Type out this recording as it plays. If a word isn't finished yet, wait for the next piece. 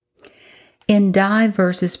In Dye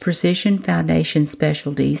v. Precision Foundation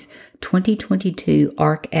Specialties 2022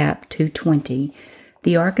 Arc App 220,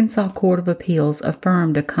 the Arkansas Court of Appeals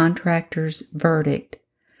affirmed a contractor's verdict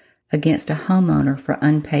against a homeowner for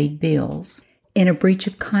unpaid bills in a breach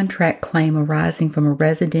of contract claim arising from a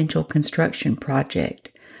residential construction project.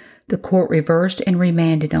 The court reversed and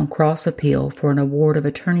remanded on cross-appeal for an award of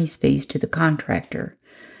attorney's fees to the contractor.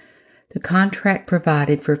 The contract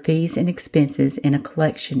provided for fees and expenses in a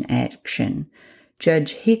collection action.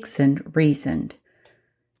 Judge Hickson reasoned.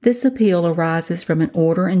 This appeal arises from an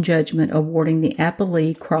order and judgment awarding the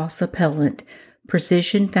appellee cross-appellant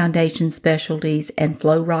Precision Foundation Specialties and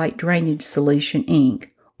Flow-Right Drainage Solution, Inc.,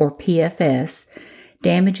 or PFS,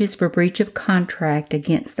 damages for breach of contract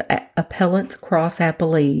against the appellant's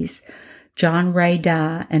cross-appellees, John Ray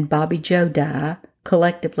Dye and Bobby Joe Dye,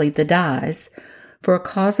 collectively the Dyes, for a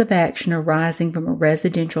cause of action arising from a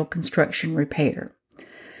residential construction repair.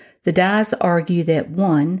 The Dyes argue that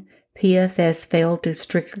 1. PFS failed to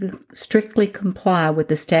strictly comply with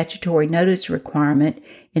the statutory notice requirement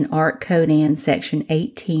in Art Code Ann Section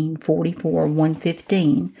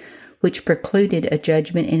 1844-115, which precluded a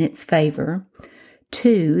judgment in its favor.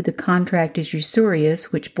 2. The contract is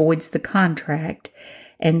usurious, which voids the contract.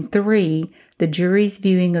 And 3. The jury's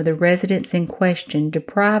viewing of the residents in question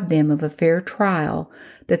deprived them of a fair trial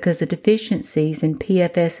because the deficiencies in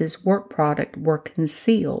PFS's work product were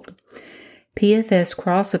concealed. PFS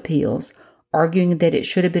cross-appeals, arguing that it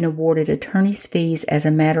should have been awarded attorney's fees as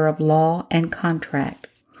a matter of law and contract.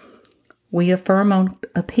 We affirm on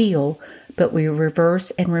appeal, but we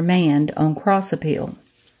reverse and remand on cross-appeal.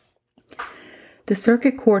 The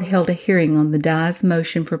Circuit Court held a hearing on the Dyes'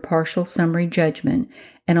 motion for partial summary judgment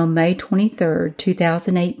and on May 23,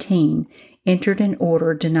 2018, entered an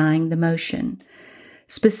order denying the motion.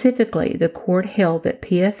 Specifically, the court held that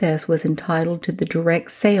PFS was entitled to the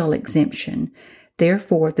direct sale exemption.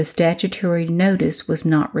 Therefore, the statutory notice was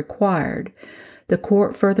not required. The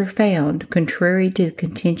court further found, contrary to the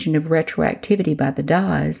contention of retroactivity by the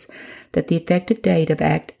Dyes, that the effective date of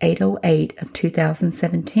Act 808 of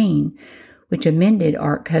 2017, which amended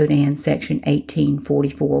Art Code Ann Section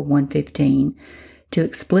 1844-115, to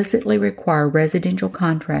explicitly require residential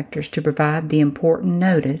contractors to provide the important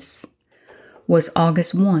notice, was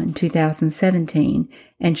August 1, 2017,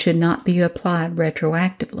 and should not be applied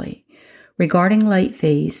retroactively. Regarding late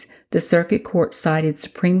fees, the Circuit Court cited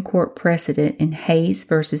Supreme Court precedent in Hayes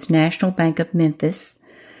v. National Bank of Memphis,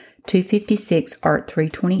 256 Art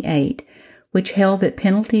 328, which held that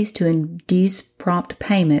penalties to induce prompt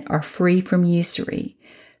payment are free from usury.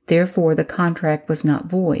 Therefore, the contract was not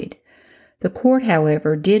void. The court,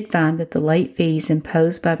 however, did find that the late fees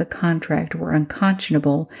imposed by the contract were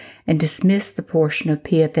unconscionable and dismissed the portion of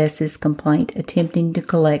PFS's complaint attempting to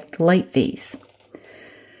collect the late fees.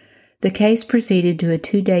 The case proceeded to a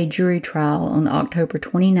 2-day jury trial on October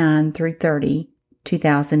 29 through 30,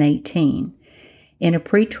 2018. In a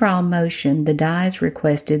pretrial motion, the Dyes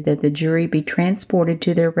requested that the jury be transported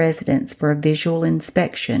to their residence for a visual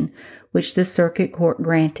inspection, which the Circuit Court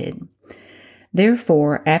granted.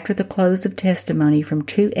 Therefore, after the close of testimony from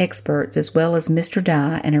 2 experts as well as Mr.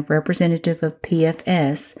 Dye and a representative of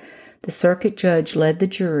PFS, the circuit judge led the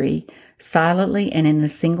jury, silently and in a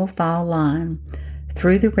single file line,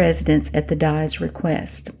 through the residence at the Dyes'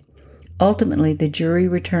 request. Ultimately, the jury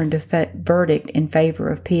returned a verdict in favor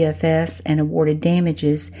of PFS and awarded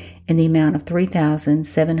damages in the amount of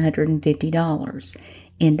 $3,750.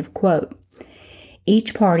 End of quote.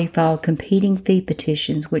 Each party filed competing fee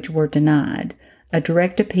petitions which were denied. A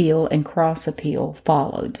direct appeal and cross-appeal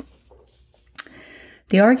followed.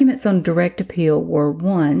 The arguments on direct appeal were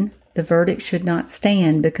 1. The verdict should not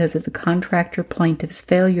stand because of the contractor plaintiff's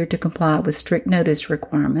failure to comply with strict notice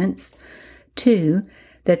requirements. 2.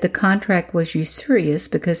 That the contract was usurious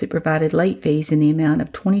because it provided late fees in the amount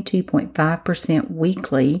of 22.5%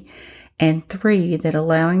 weekly. And 3. That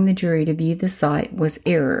allowing the jury to view the site was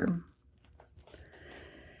error.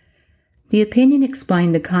 The opinion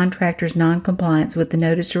explained the contractor's noncompliance with the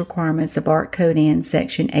notice requirements of Art Code Ann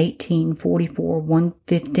Section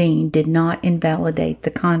 1844-115 did not invalidate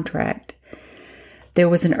the contract. There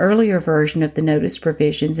was an earlier version of the notice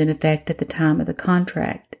provisions in effect at the time of the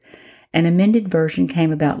contract. An amended version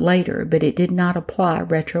came about later, but it did not apply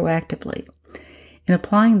retroactively. In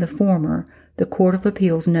applying the former, the Court of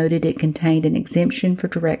Appeals noted it contained an exemption for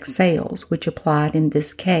direct sales, which applied in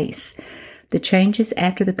this case. The changes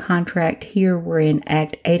after the contract here were in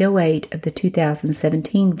Act 808 of the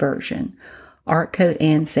 2017 version, Art Code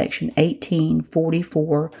Ann Section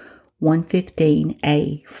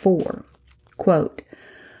 1844-115A4. Quote,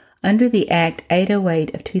 under the Act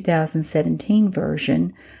 808 of 2017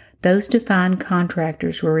 version, Those defined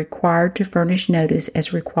contractors were required to furnish notice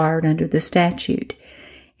as required under the statute.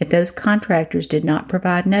 If those contractors did not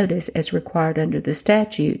provide notice as required under the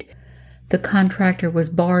statute, the contractor was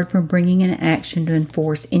barred from bringing an action to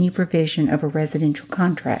enforce any provision of a residential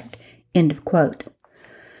contract. End of quote.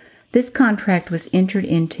 This contract was entered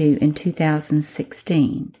into in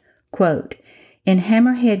 2016. Quote, in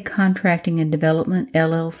Hammerhead Contracting and Development,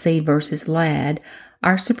 LLC v. Ladd,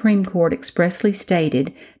 our Supreme Court expressly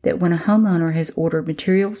stated that when a homeowner has ordered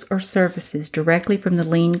materials or services directly from the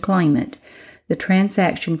lien claimant, the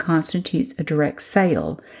transaction constitutes a direct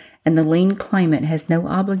sale, and the lien claimant has no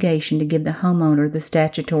obligation to give the homeowner the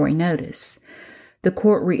statutory notice. The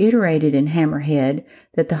court reiterated in Hammerhead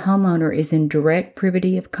that the homeowner is in direct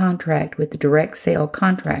privity of contract with the direct sale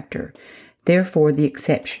contractor, therefore the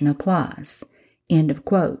exception applies. End of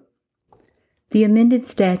quote. The amended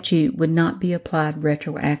statute would not be applied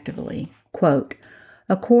retroactively. Quote,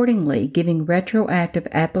 accordingly, giving retroactive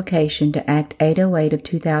application to Act 808 of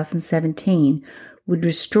 2017 would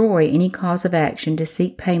destroy any cause of action to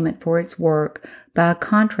seek payment for its work by a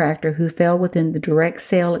contractor who fell within the direct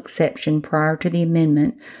sale exception prior to the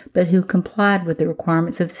amendment, but who complied with the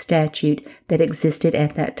requirements of the statute that existed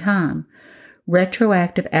at that time.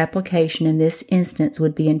 Retroactive application in this instance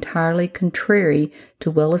would be entirely contrary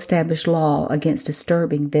to well-established law against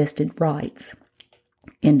disturbing vested rights.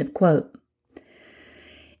 End of quote.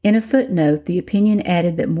 In a footnote, the opinion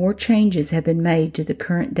added that more changes have been made to the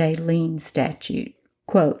current-day lien statute.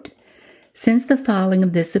 Quote, since the filing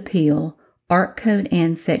of this appeal, Art Code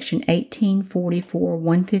and Section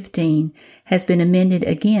 1844-115 has been amended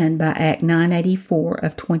again by Act 984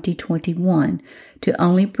 of 2021 to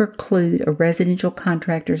only preclude a residential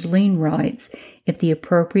contractor's lien rights if the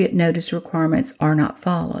appropriate notice requirements are not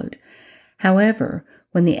followed. However,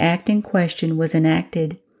 when the act in question was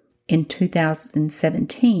enacted in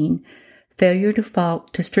 2017, failure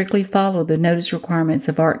to strictly follow the notice requirements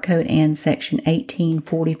of Art Code and Section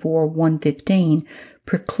 1844-115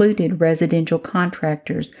 precluded residential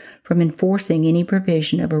contractors from enforcing any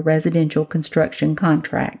provision of a residential construction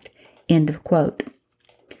contract. End of quote.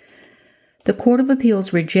 The Court of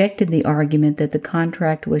Appeals rejected the argument that the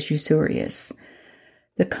contract was usurious.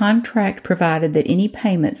 The contract provided that any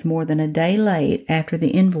payments more than a day late after the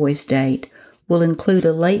invoice date will include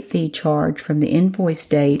a late fee charge from the invoice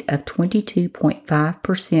date of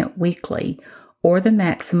 22.5% weekly, or the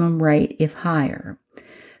maximum rate if higher.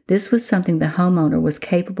 This was something the homeowner was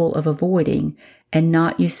capable of avoiding and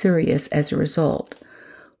not usurious as a result.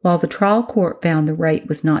 While the trial court found the rate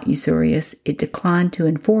was not usurious, it declined to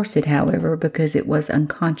enforce it, however, because it was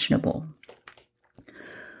unconscionable.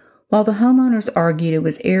 While the homeowners argued it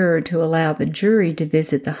was error to allow the jury to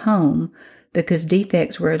visit the home because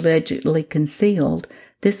defects were allegedly concealed,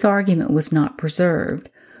 this argument was not preserved.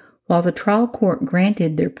 While the trial court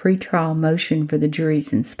granted their pretrial motion for the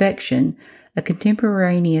jury's inspection, a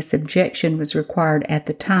contemporaneous objection was required at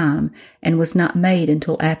the time and was not made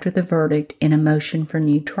until after the verdict in a motion for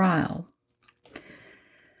new trial.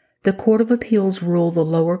 The Court of Appeals ruled the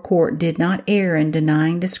lower court did not err in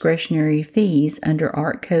denying discretionary fees under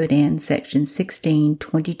Art Code and Section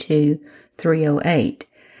 1622-308.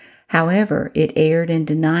 However, it erred in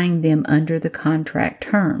denying them under the contract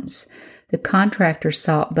terms. The contractor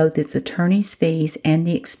sought both its attorney's fees and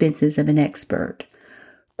the expenses of an expert.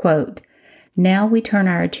 Quote, now we turn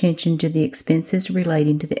our attention to the expenses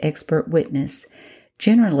relating to the expert witness.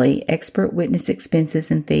 Generally, expert witness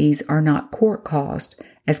expenses and fees are not court cost,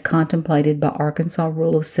 as contemplated by Arkansas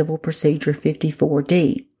Rule of Civil Procedure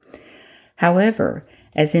 54D. However,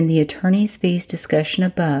 as in the attorney's fees discussion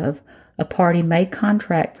above, a party may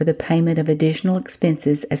contract for the payment of additional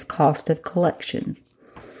expenses as cost of collections.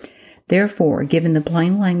 Therefore, given the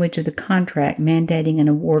plain language of the contract mandating an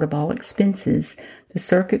award of all expenses, the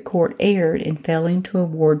Circuit Court erred in failing to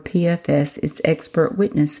award PFS its expert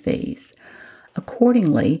witness fees.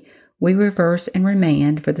 Accordingly, we reverse and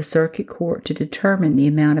remand for the Circuit Court to determine the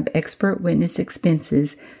amount of expert witness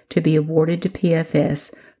expenses to be awarded to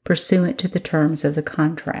PFS pursuant to the terms of the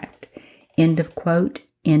contract. End of quote.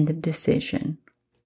 End of decision.